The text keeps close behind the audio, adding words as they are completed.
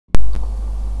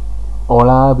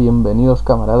Hola, bienvenidos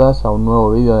camaradas a un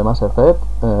nuevo vídeo de Mass Effect.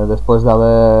 Después de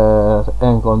haber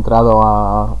encontrado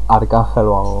a Arcángel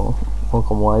o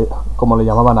como le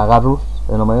llamaban a Garrus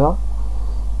en Omega,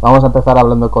 vamos a empezar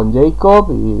hablando con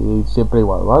Jacob y siempre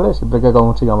igual, ¿vale? Siempre que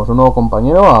consigamos un nuevo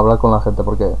compañero, a hablar con la gente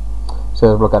porque se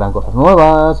desbloquearán cosas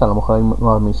nuevas, a lo mejor hay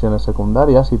nuevas misiones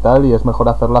secundarias y tal, y es mejor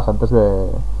hacerlas antes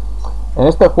de... En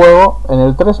este juego, en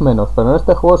el 3 menos, pero en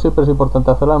este juego siempre es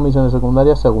importante hacer las misiones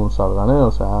secundarias según salgan, ¿eh?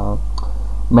 O sea,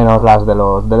 menos las de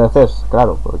los DLCs,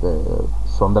 claro, porque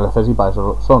son DLCs y para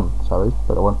eso son, ¿sabéis?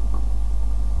 Pero bueno.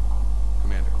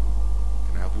 Commander,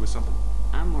 can I help you with something?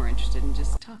 I'm more interested in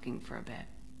just talking for a bit.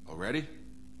 Already?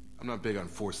 I'm not big on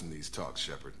forcing these talks,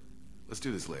 Shepard. Let's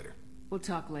do this later. We'll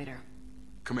talk later.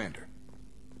 Commander.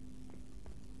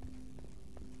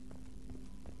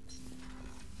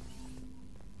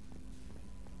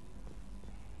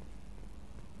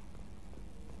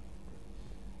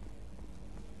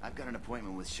 I've got an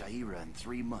appointment with Shaira in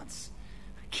 3 months.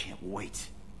 I can't wait.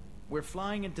 We're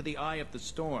flying into the eye of the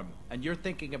storm, and you're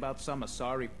thinking about some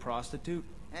Asari prostitute?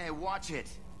 Hey, watch it.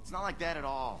 It's not like that at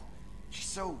all.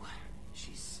 She's...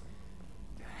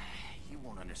 You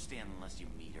won't understand unless you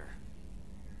meet her.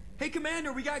 Hey,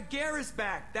 Commander, we got Garrus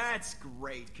back. That's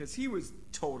great, because he was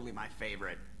totally my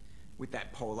favorite. With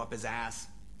that pole up his ass.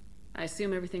 I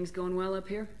assume everything's going well up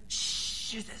here?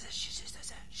 Shh.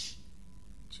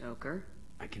 Joker.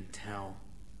 I can tell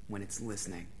when it's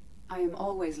listening. I am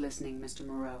always listening, Mr.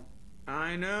 Moreau.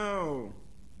 I know.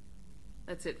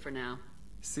 That's it for now.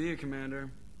 See you, Commander.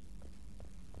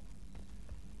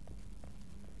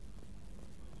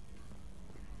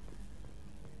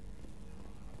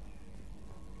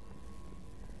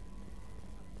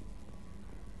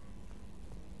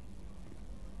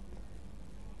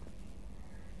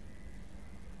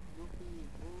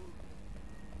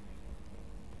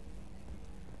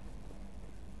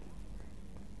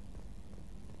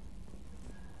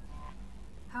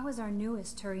 How is our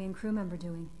newest Turian crew member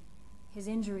doing? His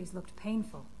injuries looked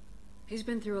painful. He's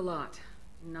been through a lot,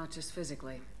 not just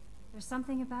physically. There's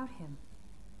something about him.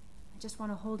 I just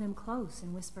want to hold him close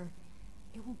and whisper,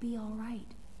 "It will be all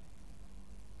right."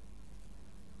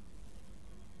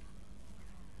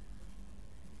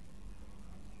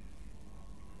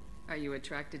 Are you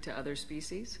attracted to other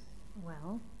species?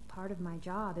 Well, part of my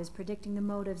job is predicting the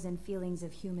motives and feelings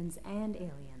of humans and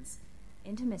aliens.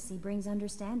 Intimacy brings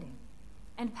understanding.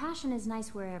 And passion is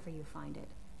nice wherever you find it.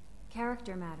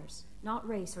 Character matters, not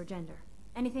race or gender.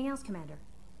 Anything else, Commander?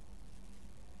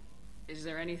 Is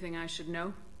there anything I should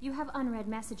know? You have unread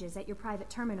messages at your private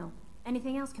terminal.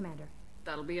 Anything else, Commander?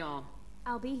 That'll be all.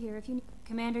 I'll be here if you need...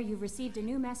 Commander, you've received a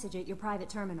new message at your private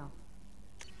terminal.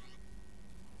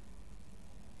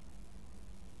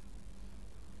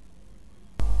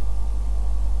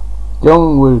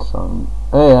 John Wilson.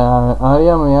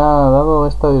 Aria me ha dado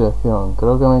esta dirección.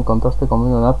 Creo que me encontraste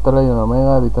conmigo en Afterlife y en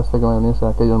Omega. Evitaste que me viniesen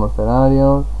aquellos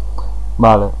mercenarios.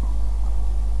 Vale.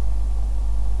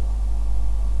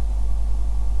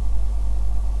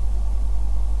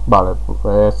 Vale,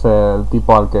 pues es el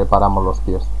tipo al que paramos los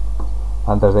pies.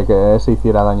 Antes de que se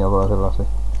hiciera daño, por decirlo así.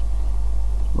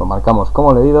 Lo marcamos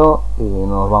como leído y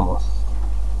nos vamos.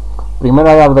 Primero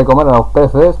a dar de comer a los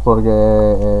peces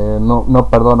porque no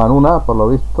perdonan una, por lo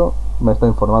visto. Me está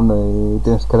informando y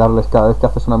tienes que darles cada vez que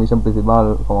haces una misión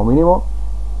principal como mínimo.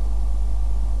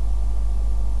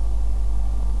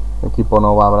 Equipo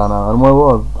no habrá nada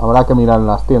nuevo. Habrá que mirar en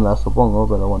las tiendas, supongo,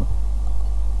 pero bueno.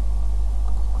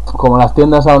 Como las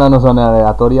tiendas ahora no son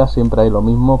aleatorias, siempre hay lo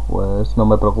mismo, pues no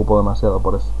me preocupo demasiado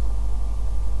por eso.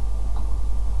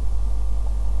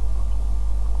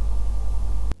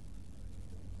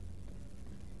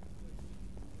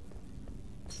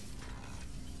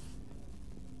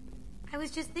 I was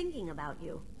just thinking about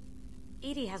you.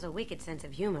 Edie has a wicked sense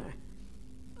of humor.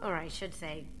 Or I should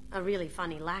say, a really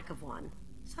funny lack of one.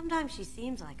 Sometimes she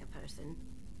seems like a person.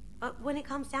 But when it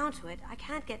comes down to it, I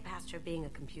can't get past her being a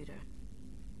computer.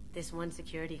 This one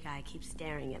security guy keeps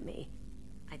staring at me.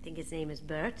 I think his name is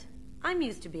Bert. I'm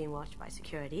used to being watched by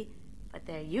security, but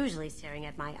they're usually staring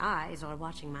at my eyes or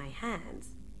watching my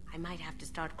hands. I might have to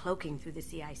start cloaking through the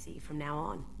CIC from now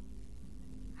on.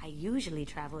 I usually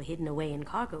travel hidden away in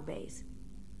cargo bays.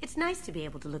 It's nice to be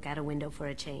able to look out a window for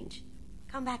a change.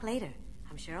 Come back later.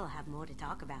 I'm sure I'll have more to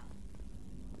talk about.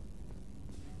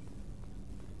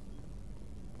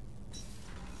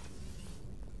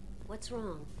 What's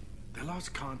wrong? They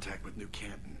lost contact with New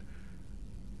Canton.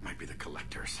 Might be the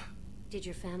collectors. Did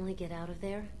your family get out of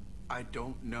there? I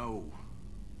don't know.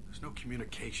 There's no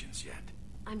communications yet.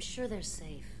 I'm sure they're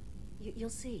safe. You'll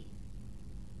see.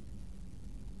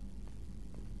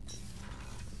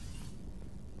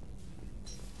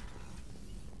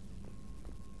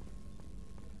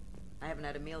 I haven't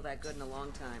had a meal that good in a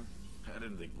long time. I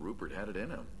didn't think Rupert had it in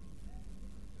him.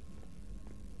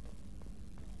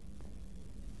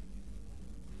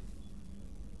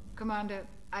 Commander,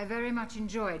 I very much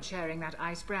enjoyed sharing that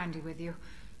ice brandy with you.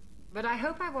 But I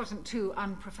hope I wasn't too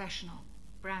unprofessional.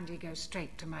 Brandy goes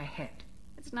straight to my head.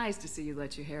 It's nice to see you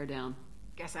let your hair down.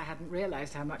 Guess I hadn't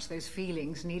realized how much those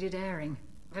feelings needed airing.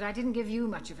 But I didn't give you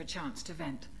much of a chance to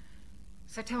vent.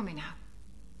 So tell me now.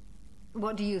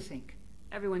 What do you think?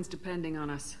 Everyone's depending on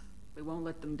us. We won't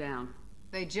let them down.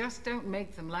 They just don't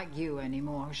make them like you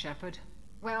anymore, Shepard.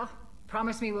 Well,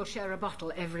 promise me we'll share a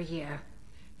bottle every year.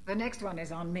 The next one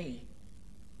is on me.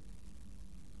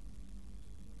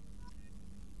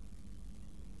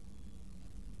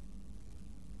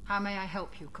 How may I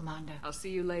help you, Commander? I'll see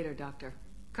you later, Doctor.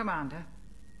 Commander.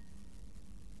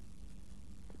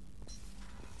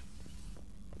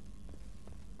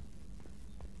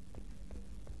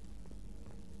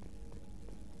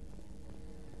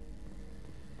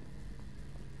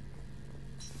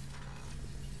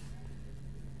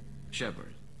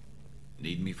 Shepard,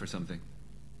 need me for something?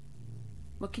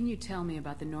 What can you tell me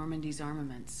about the Normandy's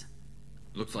armaments?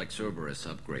 Looks like Cerberus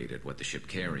upgraded what the ship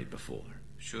carried before.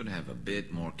 Should have a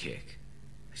bit more kick.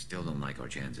 I still don't like our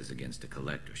chances against a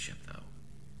collector ship,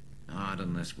 though. Not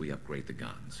unless we upgrade the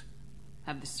guns.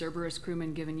 Have the Cerberus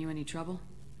crewmen given you any trouble?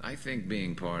 I think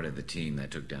being part of the team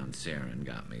that took down Saren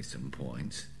got me some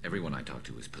points. Everyone I talked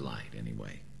to was polite,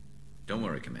 anyway. Don't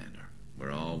worry, Commander.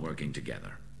 We're all working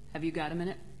together. Have you got a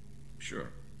minute? Sure.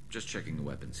 Just checking the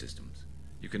weapon systems.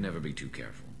 You can never be too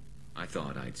careful. I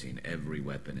thought I'd seen every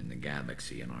weapon in the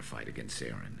galaxy in our fight against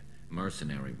Saren.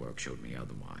 Mercenary work showed me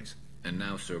otherwise. And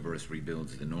now Cerberus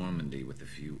rebuilds the Normandy with a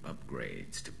few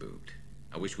upgrades to boot.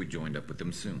 I wish we'd joined up with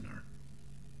them sooner.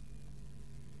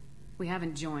 We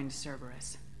haven't joined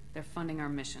Cerberus. They're funding our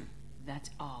mission. That's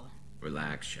all.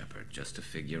 Relax, Shepard. Just a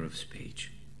figure of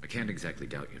speech. I can't exactly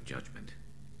doubt your judgment.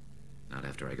 Not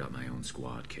after I got my own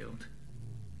squad killed.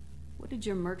 What did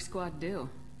your merc squad do?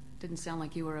 Didn't sound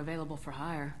like you were available for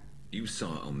hire. You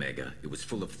saw Omega. It was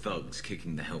full of thugs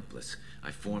kicking the helpless.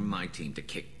 I formed my team to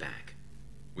kick back.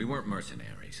 We weren't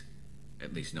mercenaries.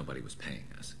 At least nobody was paying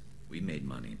us. We made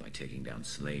money by taking down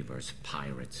slavers,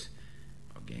 pirates,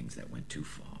 or gangs that went too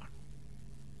far.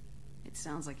 It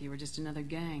sounds like you were just another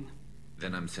gang.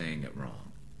 Then I'm saying it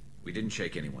wrong. We didn't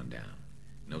shake anyone down.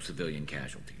 No civilian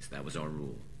casualties. That was our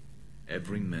rule.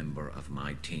 Every member of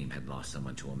my team had lost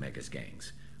someone to Omega's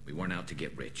gangs. We weren't out to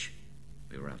get rich.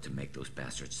 We were out to make those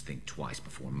bastards think twice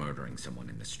before murdering someone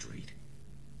in the street.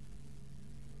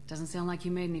 Doesn't sound like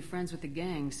you made any friends with the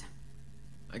gangs.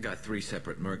 I got 3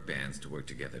 separate merc bands to work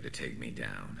together to take me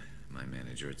down. My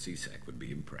manager at CSEC would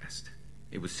be impressed.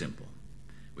 It was simple.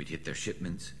 We'd hit their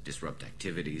shipments, disrupt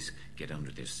activities, get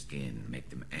under their skin, make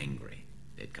them angry.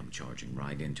 They'd come charging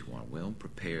right into our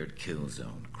well-prepared kill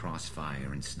zone,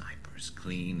 crossfire and snipers,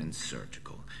 clean and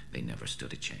surgical. They never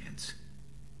stood a chance.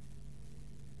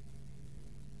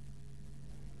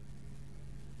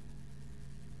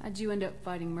 How'd you end up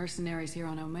fighting mercenaries here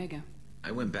on Omega?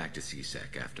 I went back to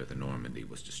CSEC after the Normandy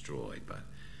was destroyed, but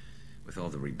with all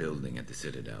the rebuilding at the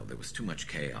Citadel, there was too much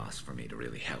chaos for me to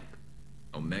really help.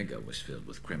 Omega was filled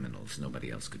with criminals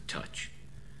nobody else could touch,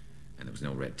 and there was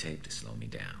no red tape to slow me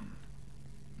down.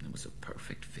 It was a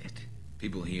perfect fit.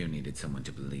 People here needed someone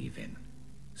to believe in,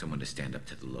 someone to stand up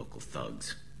to the local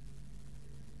thugs.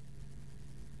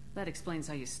 That explains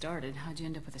how you started. How'd you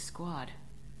end up with a squad?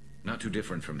 Not too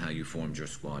different from how you formed your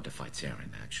squad to fight Saren,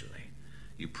 actually.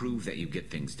 You prove that you get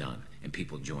things done, and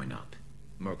people join up.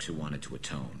 Mercs who wanted to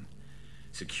atone.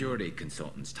 Security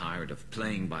consultants tired of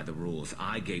playing by the rules.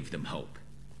 I gave them hope.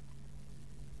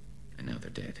 And now they're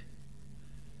dead.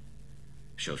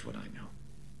 Shows what I know.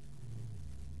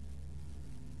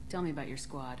 Tell me about your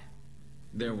squad.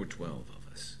 There were 12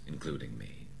 of us, including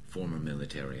me. Former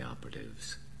military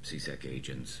operatives, CSEC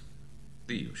agents,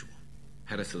 the usual.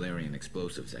 Had a Solarian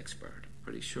explosives expert.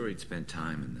 Pretty sure he'd spent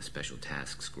time in the Special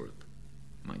Tasks group.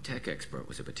 My tech expert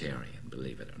was a Batarian,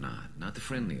 believe it or not. Not the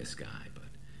friendliest guy, but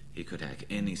he could hack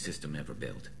any system ever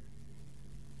built.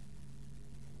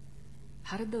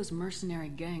 How did those mercenary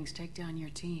gangs take down your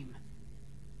team?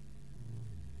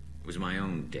 It was my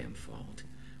own damn fault.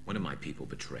 One of my people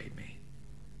betrayed me.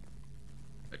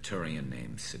 A Turian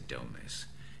named Sidonis.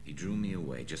 He drew me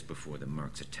away just before the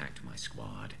mercs attacked my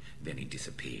squad. Then he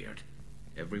disappeared.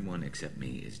 Everyone except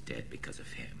me is dead because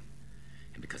of him.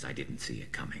 And because I didn't see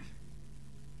it coming.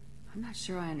 I'm not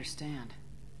sure I understand.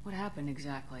 What happened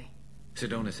exactly?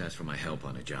 Sidonis asked for my help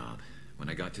on a job. When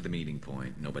I got to the meeting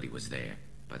point, nobody was there.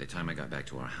 By the time I got back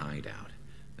to our hideout,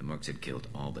 the mercs had killed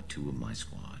all but 2 of my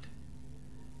squad.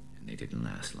 And they didn't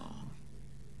last long.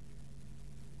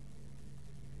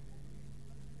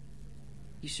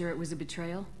 You sure it was a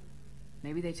betrayal?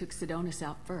 Maybe they took Sidonis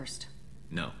out first.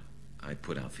 No. I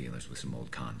put out feelers with some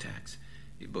old contacts.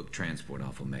 He booked transport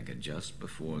off Omega just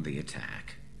before the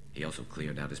attack. He also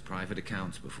cleared out his private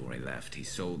accounts before he left. He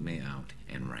sold me out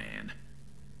and ran.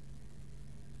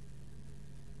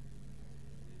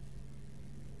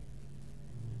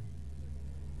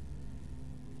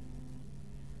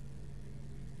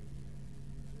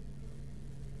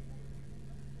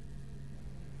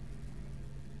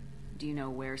 Do you know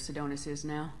where Sidonis is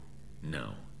now?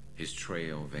 No. His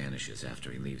trail vanishes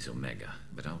after he leaves Omega,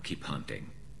 but I'll keep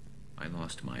hunting. I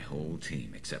lost my whole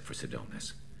team except for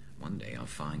Sidonis. One day I'll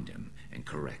find him and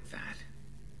correct that.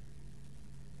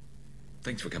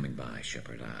 Thanks for coming by,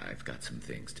 Shepard. I've got some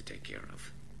things to take care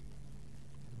of.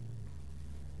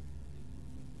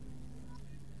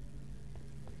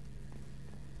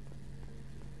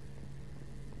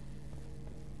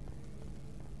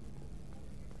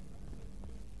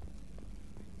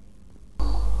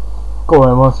 Como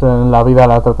vemos, en la vida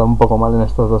la ha tratado un poco mal en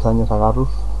estos 2 años a Garrus.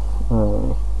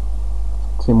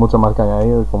 Sin mucho más que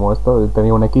añadir, como esto. Él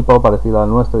tenía un equipo parecido al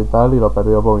nuestro y tal, y lo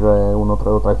perdió porque un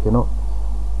otro lo traicionó.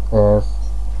 Es,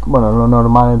 bueno, lo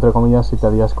normal, entre comillas, si te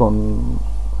alías con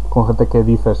gente que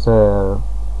dice ser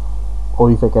o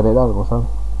dice querer algo, ¿sabes?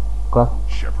 Claro.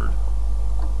 Shepard.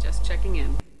 Just checking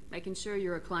in. Making sure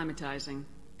you're acclimatizing.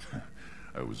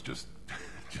 I was just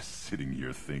sitting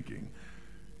here thinking.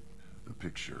 The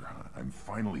picture, I'm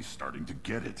finally starting to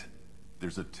get it.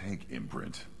 There's a tank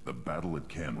imprint, the battle at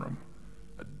Canrum.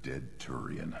 A dead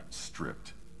Turian,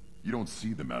 stripped. You don't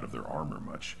see them out of their armor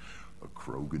much. A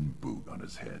Krogan boot on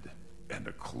his head, and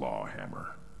a claw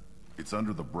hammer. It's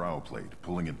under the brow plate,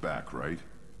 pulling it back, right?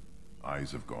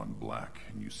 Eyes have gone black,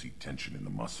 and you see tension in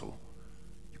the muscle.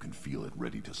 You can feel it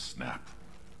ready to snap.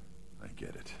 I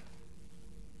get it.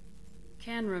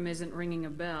 Canrum isn't ringing a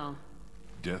bell.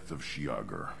 Death of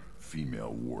Shiagar,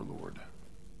 female warlord.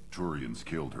 Turians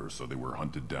killed her, so they were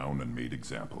hunted down and made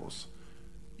examples.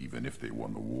 Even if they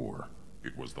won the war,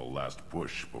 it was the last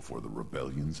push before the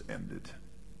rebellions ended.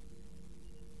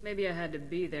 Maybe I had to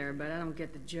be there, but I don't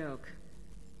get the joke.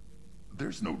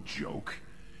 There's no joke.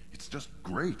 It's just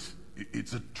great.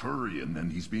 It's a Turian,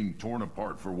 and he's being torn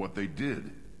apart for what they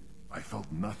did. I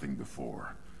felt nothing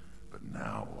before, but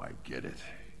now I get it.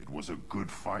 It was a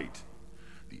good fight.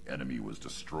 The enemy was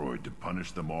destroyed to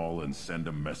punish them all and send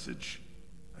a message.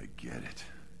 I get it.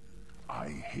 I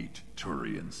hate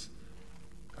Turians.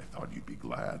 I thought you'd be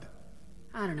glad.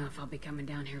 I don't know if I'll be coming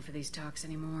down here for these talks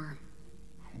anymore.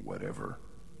 Whatever.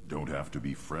 Don't have to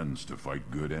be friends to fight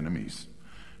good enemies.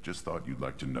 Just thought you'd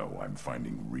like to know I'm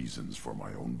finding reasons for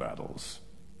my own battles.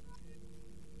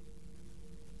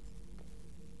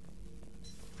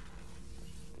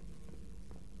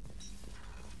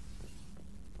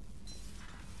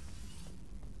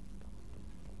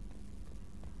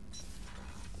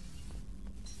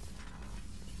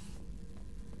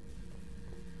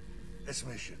 This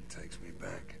mission takes me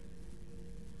back.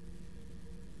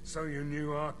 So you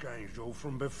knew Archangel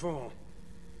from before?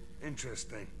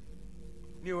 Interesting.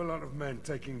 Knew a lot of men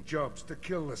taking jobs to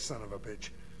kill the son of a bitch.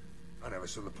 I never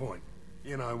saw the point.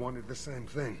 You know, I wanted the same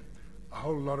thing. A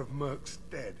whole lot of mercs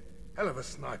dead. Hell of a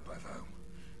sniper, though.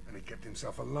 And he kept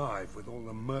himself alive with all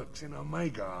the mercs in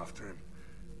Omega after him.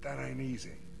 That ain't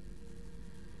easy.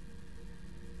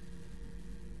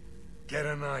 Get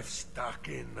a knife stuck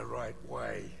in the right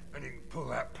way, and you can pull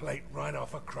that plate right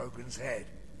off a Krogan's head.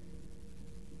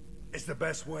 It's the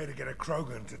best way to get a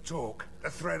Krogan to talk. The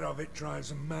threat of it drives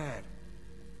them mad.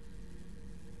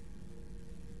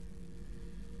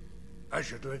 I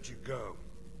should let you go.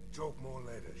 Talk more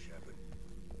later, Shepard.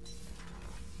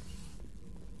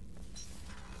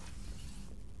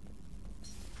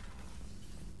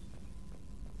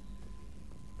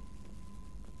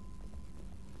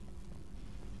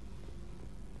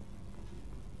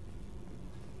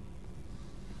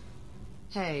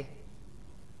 Hey.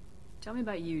 Tell me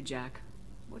about you, Jack.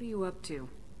 What are you up to?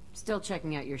 Still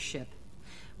checking out your ship.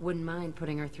 Wouldn't mind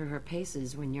putting her through her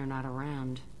paces when you're not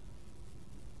around.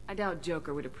 I doubt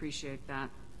Joker would appreciate that.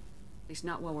 At least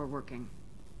not while we're working.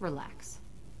 Relax.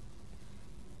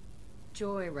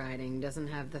 Joyriding doesn't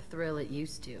have the thrill it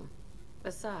used to.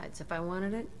 Besides, if I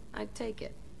wanted it, I'd take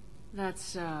it. That's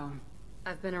so...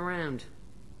 I've been around.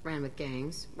 Ran with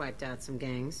gangs, wiped out some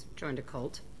gangs, joined a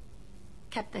cult.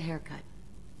 Kept the haircut.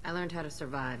 I learned how to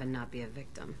survive and not be a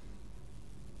victim.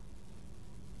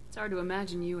 It's hard to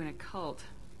imagine you in a cult.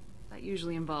 That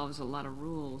usually involves a lot of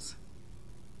rules.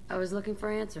 I was looking for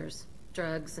answers.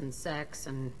 Drugs and sex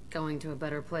and going to a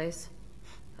better place.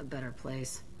 A better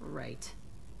place, right.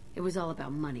 It was all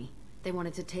about money. They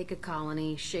wanted to take a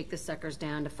colony, shake the suckers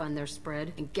down to fund their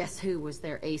spread, and guess who was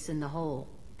their ace in the hole?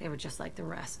 They were just like the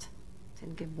rest.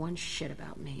 Didn't give one shit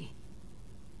about me.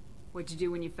 What'd you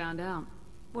do when you found out?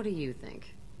 What do you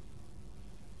think?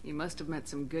 You must have met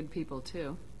some good people,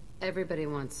 too. Everybody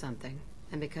wants something,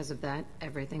 and because of that,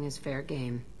 everything is fair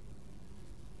game.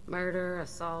 Murder,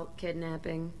 assault,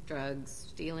 kidnapping, drugs,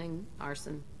 stealing,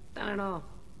 arson. Done it all.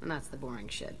 And that's the boring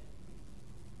shit.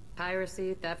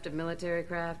 Piracy, theft of military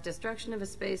craft, destruction of a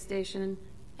space station,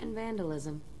 and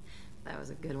vandalism. That was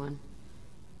a good one.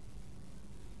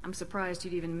 I'm surprised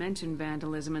you'd even mention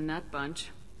vandalism in that bunch.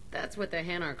 That's what the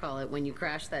Hanar call it when you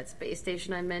crash that space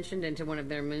station I mentioned into one of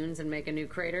their moons and make a new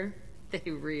crater.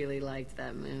 They really liked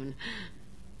that moon.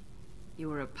 You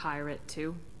were a pirate,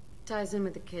 too? Ties in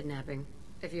with the kidnapping.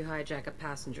 If you hijack a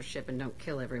passenger ship and don't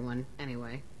kill everyone,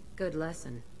 anyway. Good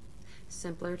lesson.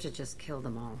 Simpler to just kill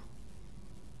them all.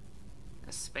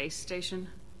 A space station?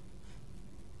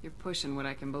 You're pushing what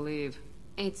I can believe.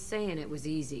 Ain't saying it was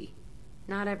easy.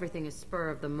 Not everything is spur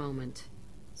of the moment.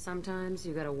 Sometimes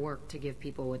you gotta work to give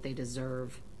people what they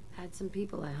deserve. Had some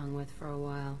people I hung with for a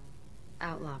while.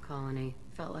 Outlaw colony.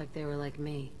 Felt like they were like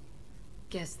me.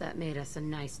 Guess that made us a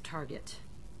nice target.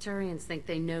 Turians think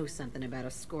they know something about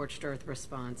a scorched earth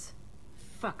response.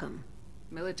 Fuck 'em.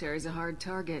 Military's a hard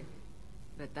target.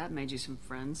 Bet that made you some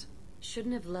friends.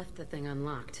 Shouldn't have left the thing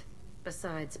unlocked.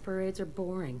 Besides, parades are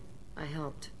boring. I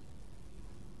helped.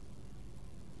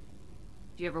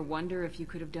 Do you ever wonder if you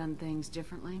could have done things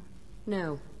differently?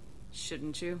 No.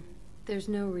 Shouldn't you? There's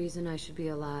no reason I should be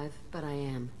alive, but I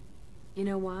am. You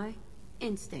know why?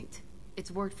 Instinct. It's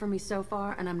worked for me so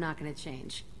far, and I'm not gonna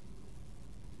change.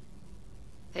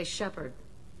 Hey, Shepard.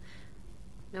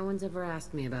 No one's ever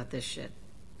asked me about this shit.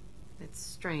 It's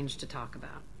strange to talk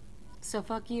about. So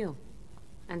fuck you.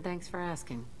 And thanks for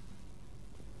asking.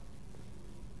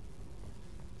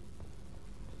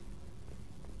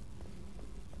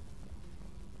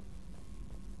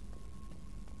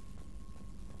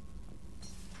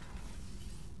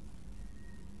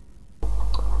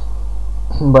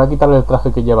 Voy a quitarle el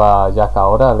traje que lleva Jack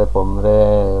ahora, le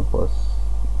pondré pues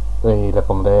y le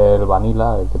pondré el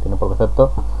vanilla, el que tiene por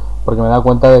defecto, porque me da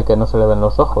cuenta de que no se le ven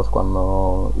los ojos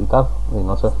cuando y tal, y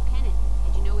no sé.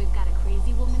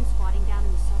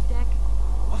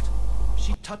 What?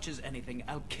 She touches anything,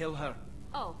 I'll kill her.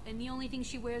 Oh, and the only thing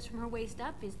she wears from her waist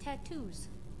up is tattoos.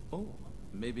 Oh,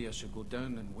 maybe I should go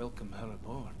down and welcome her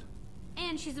aboard.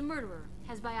 And she's a murderer,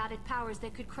 has biotic powers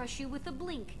that could crush you with a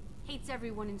blink. Hates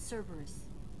everyone in Cerberus.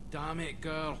 Damn it,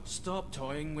 girl. Stop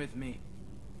toying with me.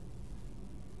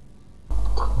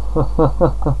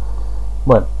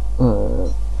 Bueno,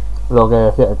 lo que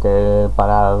decía, que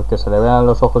para que se le vean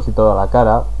los ojos y toda la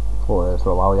cara, pues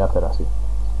lo voy a hacer así.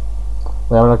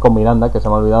 Voy a hablar con Miranda, que se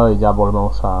me ha olvidado, y ya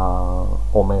volvemos a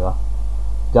Omega.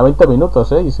 Ya 20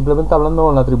 minutos, y simplemente hablando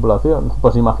con la tripulación.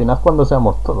 Pues imaginad cuando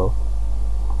seamos todos.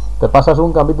 Te pasas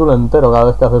un capítulo entero cada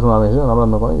vez que haces una misión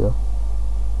hablando con ellos.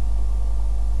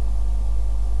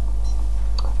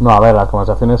 No, a ver, las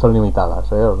conversaciones son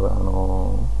limitadas, o sea,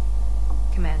 no...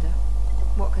 Commander,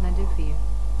 what can I do for you?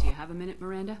 Do you have a minute,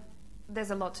 Miranda? There's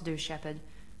a lot to do, Shepard.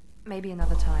 Maybe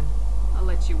another time. I'll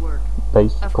let you work.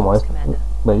 ¿Veis? Como es,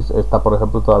 ¿veis? Esta, por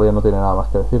ejemplo, todavía no tiene nada más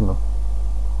que decirnos.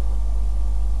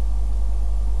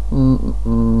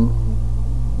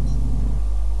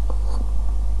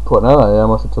 Pues nada, ya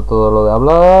hemos hecho todo lo de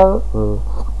hablar.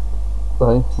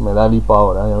 Ay, me da el hipo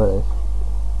ahora, ya veréis.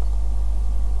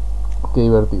 Qué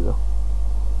divertido.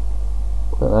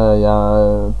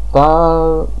 Ya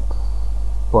tal.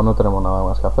 Pues no tenemos nada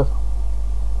más que hacer.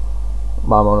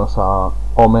 Vámonos a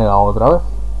Omega otra vez.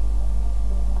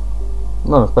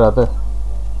 No, espérate.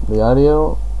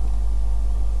 Diario.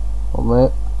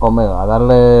 Omega,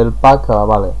 darle el pack.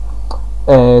 Vale.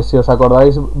 Si os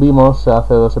acordáis, vimos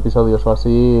hace 2 episodios o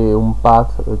así un pack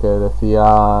que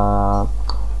decía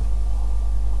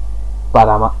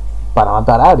para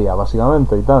matar a Aria,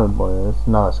 básicamente, y tal. Pues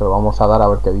nada, se lo vamos a dar a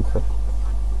ver qué dice.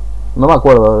 No me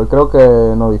acuerdo, creo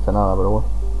que no dice nada, pero bueno.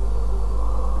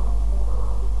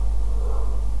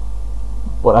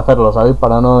 Por hacerlo, ¿sabéis?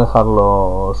 Para no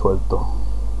dejarlo suelto.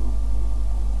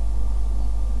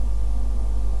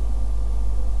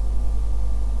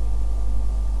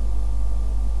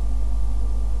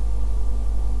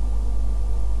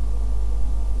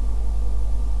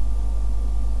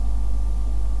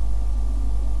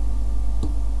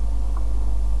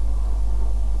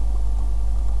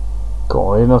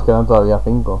 Como veis, nos quedan todavía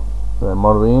 5 de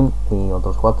Morbin y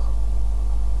otros 4.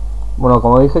 Bueno,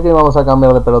 como dije que íbamos a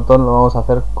cambiar de pelotón, lo vamos a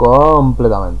hacer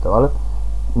completamente, ¿vale?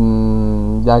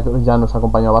 Ya nos ha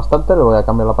acompañado bastante, le voy a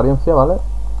cambiar la apariencia, ¿vale?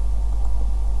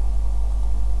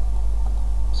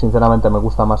 sinceramente me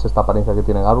gusta más esta apariencia que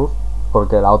tiene Garrus,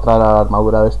 porque la otra, la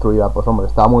armadura destruida, pues hombre,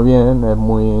 está muy bien, es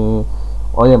muy...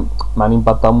 Oye, me han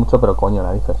impactado mucho, pero coño,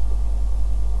 narices.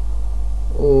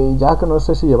 Jack no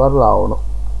sé si llevarla o no.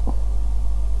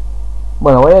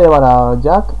 Bueno, voy a llevar a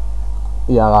Jack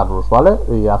y a Garrus, ¿vale?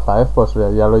 Y a Zaeth pues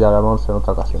ya lo llevaremos en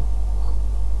otra ocasión.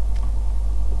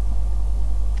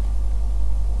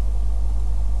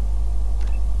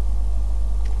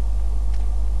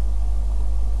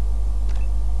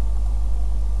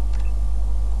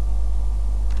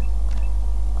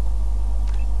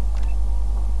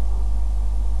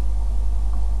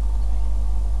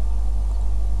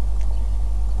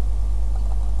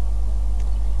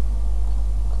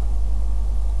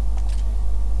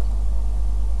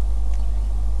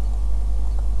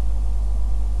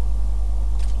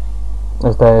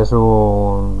 Este es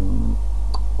uno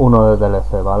de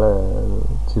DLC, ¿vale? El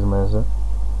chisme ese.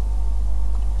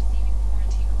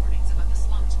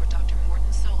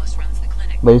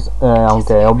 ¿Veis?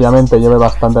 Aunque obviamente lleve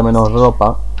bastante menos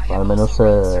ropa, al menos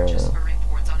se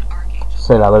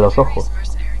lave los ojos.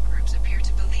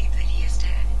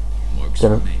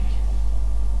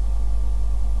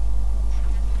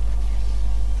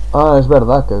 Ah, es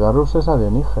verdad que Garrus es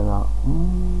alienígena.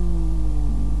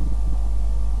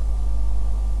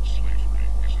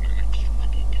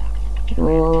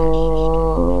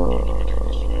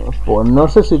 Pues no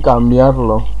sé si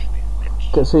cambiarlo.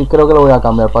 Que sí, creo que lo voy a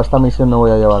cambiar. Para esta misión no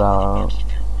voy a llevar a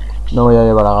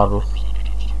Garrus.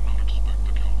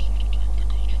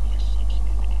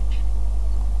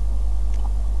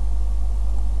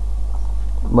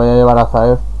 Voy a llevar a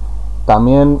Zaeth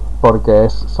también porque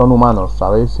son humanos,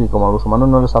 ¿sabéis? Y como a los humanos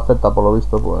no les afecta, por lo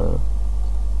visto, pues...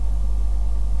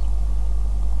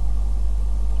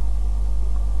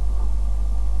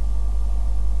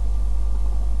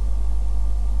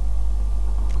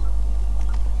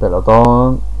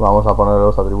 Pelotón, vamos a poner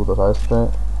los atributos a este.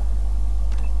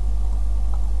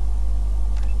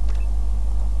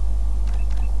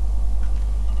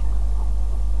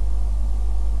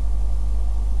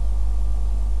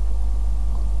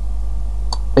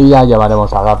 Y ya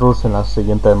llevaremos a Garrus en las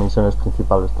siguientes misiones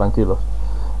principales, tranquilos.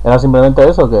 Era simplemente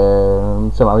eso,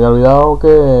 que se me había olvidado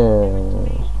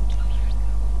que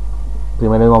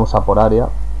primero íbamos a por Aria.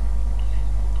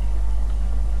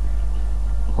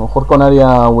 A lo mejor con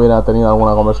Aria hubiera tenido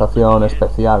alguna conversación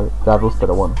especial, Garrus,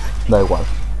 pero bueno, da igual.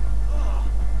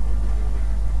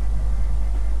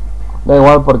 Da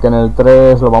igual porque en el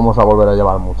 3 lo vamos a volver a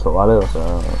llevar mucho, ¿vale? O sea,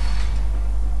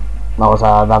 vamos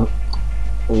a dar...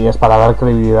 Y es para dar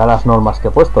credibilidad a las normas que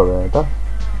he puesto, de tal.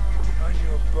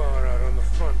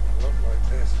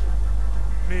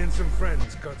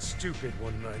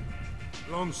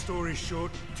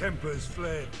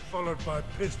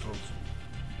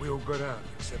 We all got out,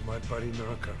 except my buddy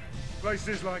Narco.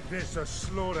 Places like this are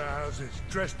slaughterhouses,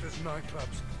 dressed as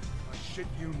nightclubs. I shit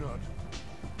you not.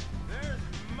 There's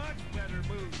much better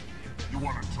moves. You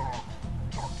want to talk?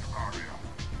 Talk to Aria.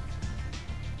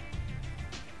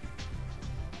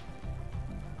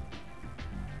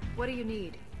 What do you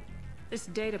need? This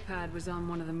data pad was on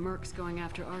one of the mercs going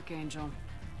after Archangel.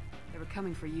 They were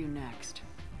coming for you next.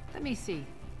 Let me see.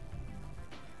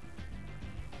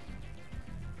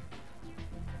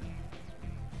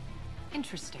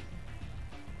 Interesting.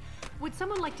 Would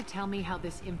someone like to tell me how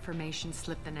this information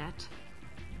slipped the net?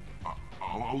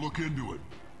 I'll look into it.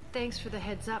 Thanks for the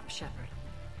heads up, Shepard.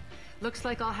 Looks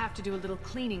like I'll have to do a little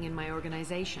cleaning in my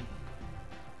organization.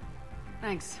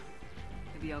 Thanks.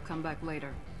 Maybe I'll come back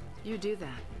later. You do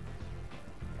that.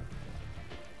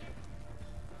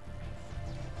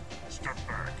 Step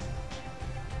back.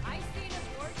 I seen a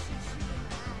board should shoot him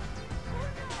mad. Oh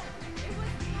no! It was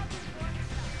the other board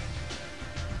stuff.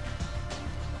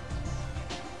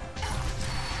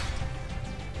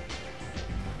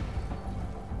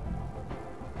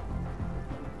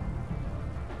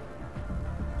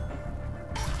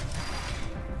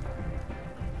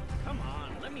 Come on,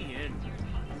 let me in.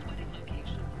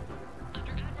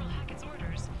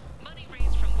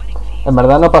 En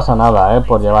verdad no pasa nada,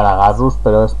 por llevar a Garrus,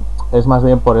 pero es más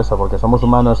bien por eso, porque somos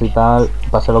humanos y tal,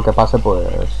 pase lo que pase,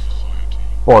 pues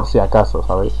por si acaso,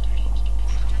 ¿sabéis?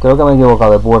 Creo que me he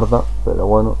equivocado de puerta, pero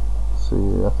bueno, si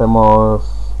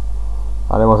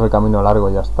haremos el camino largo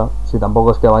y ya está. Si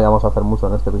tampoco es que vayamos a hacer mucho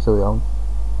en este episodio aún.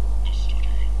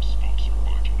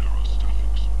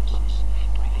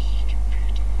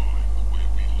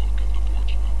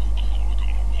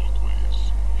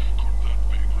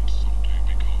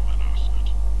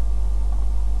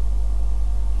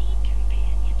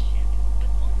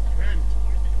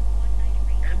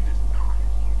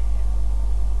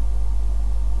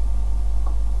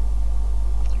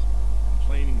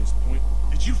 Complaining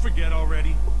Did you forget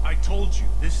already? I told you,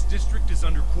 this district is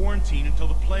under quarantine until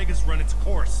the plague has run its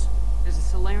course. There's a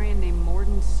Solarian named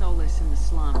Morden Solis in the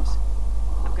slums.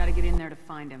 I've got to get in there to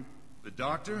find him. The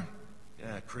doctor?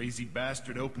 Yeah, crazy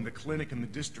bastard opened a clinic in the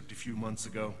district a few months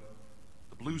ago.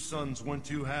 The Blue Suns weren't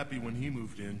too happy when he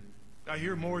moved in. I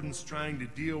hear Morden's trying to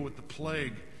deal with the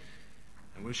plague.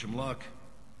 I wish him luck,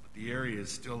 but the area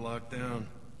is still locked down.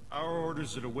 Our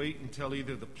orders are to wait until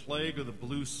either the plague or the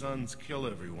Blue Suns kill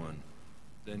everyone.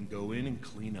 Then go in and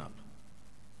clean up.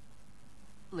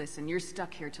 Listen, you're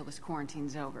stuck here till this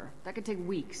quarantine's over. That could take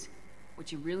weeks.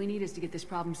 What you really need is to get this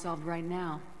problem solved right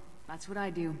now. That's what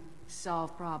I do.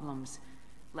 Solve problems.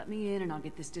 Let me in and I'll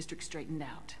get this district straightened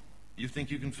out. You think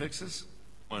you can fix this?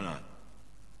 Why not?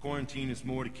 Quarantine is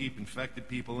more to keep infected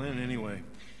people in anyway.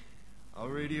 I'll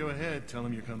radio ahead, tell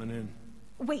them you're coming in.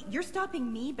 Wait, you're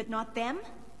stopping me, but not them?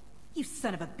 You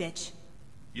son of a bitch.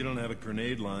 You don't have a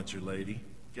grenade launcher, lady.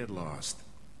 Get lost.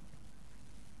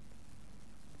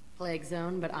 Plague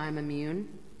zone, but I'm immune?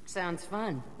 Sounds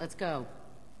fun. Let's go.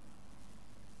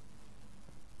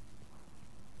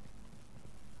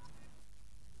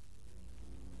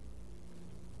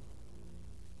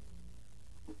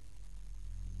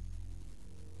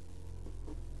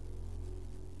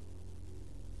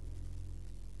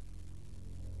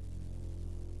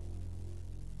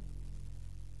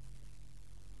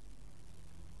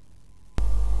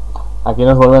 Aquí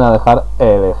nos vuelven a dejar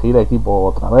elegir equipo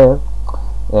otra vez.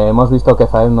 Hemos visto que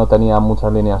Zaed no tenía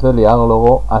muchas líneas de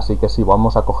diálogo, así que sí,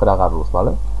 vamos a coger a Garrus,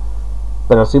 ¿vale?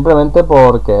 Pero simplemente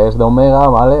porque es de Omega,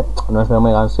 ¿vale? No es de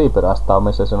Omega en sí, pero ha estado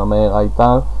meses en Omega y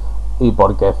tal. Y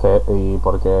porque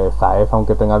Zaed,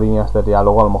 aunque tenga líneas de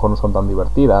diálogo, a lo mejor no son tan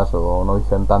divertidas o no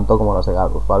dicen tanto como las de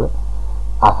Garrus, ¿vale?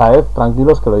 A Zaed,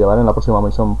 tranquilos, que lo llevaré en la próxima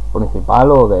misión principal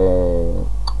o de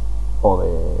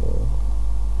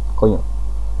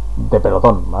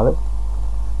pelotón, ¿vale?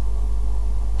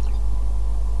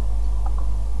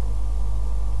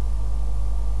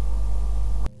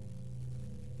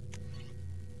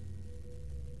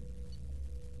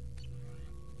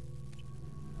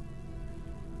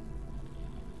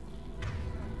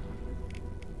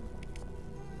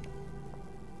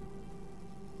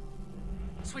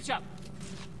 Switch up.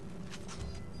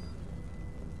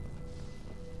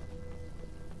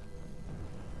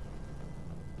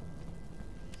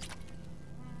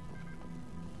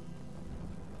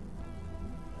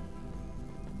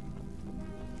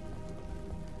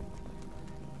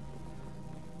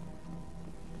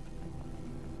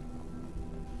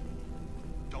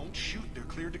 Don't shoot, they're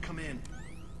cleared to come in.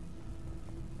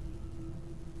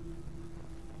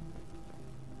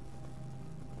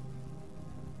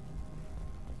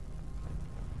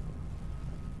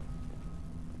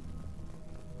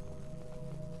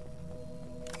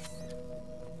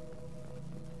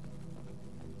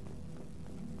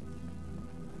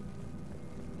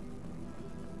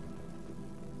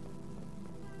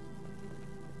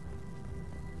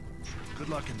 Good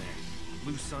luck in there.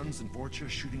 Blue Suns and Vorcha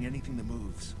shooting anything that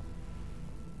moves.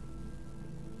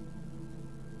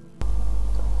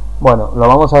 Bueno, lo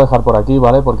vamos a dejar por aquí,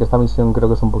 ¿vale? Porque esta misión creo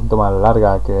que es un poquito más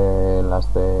larga que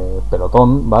las de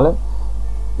pelotón, ¿vale?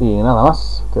 Y nada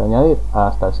más que añadir.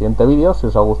 Hasta el siguiente vídeo. Si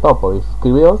os ha gustado podéis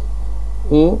suscribiros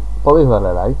y podéis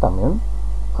darle like también.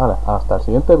 Vale, hasta el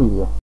siguiente vídeo.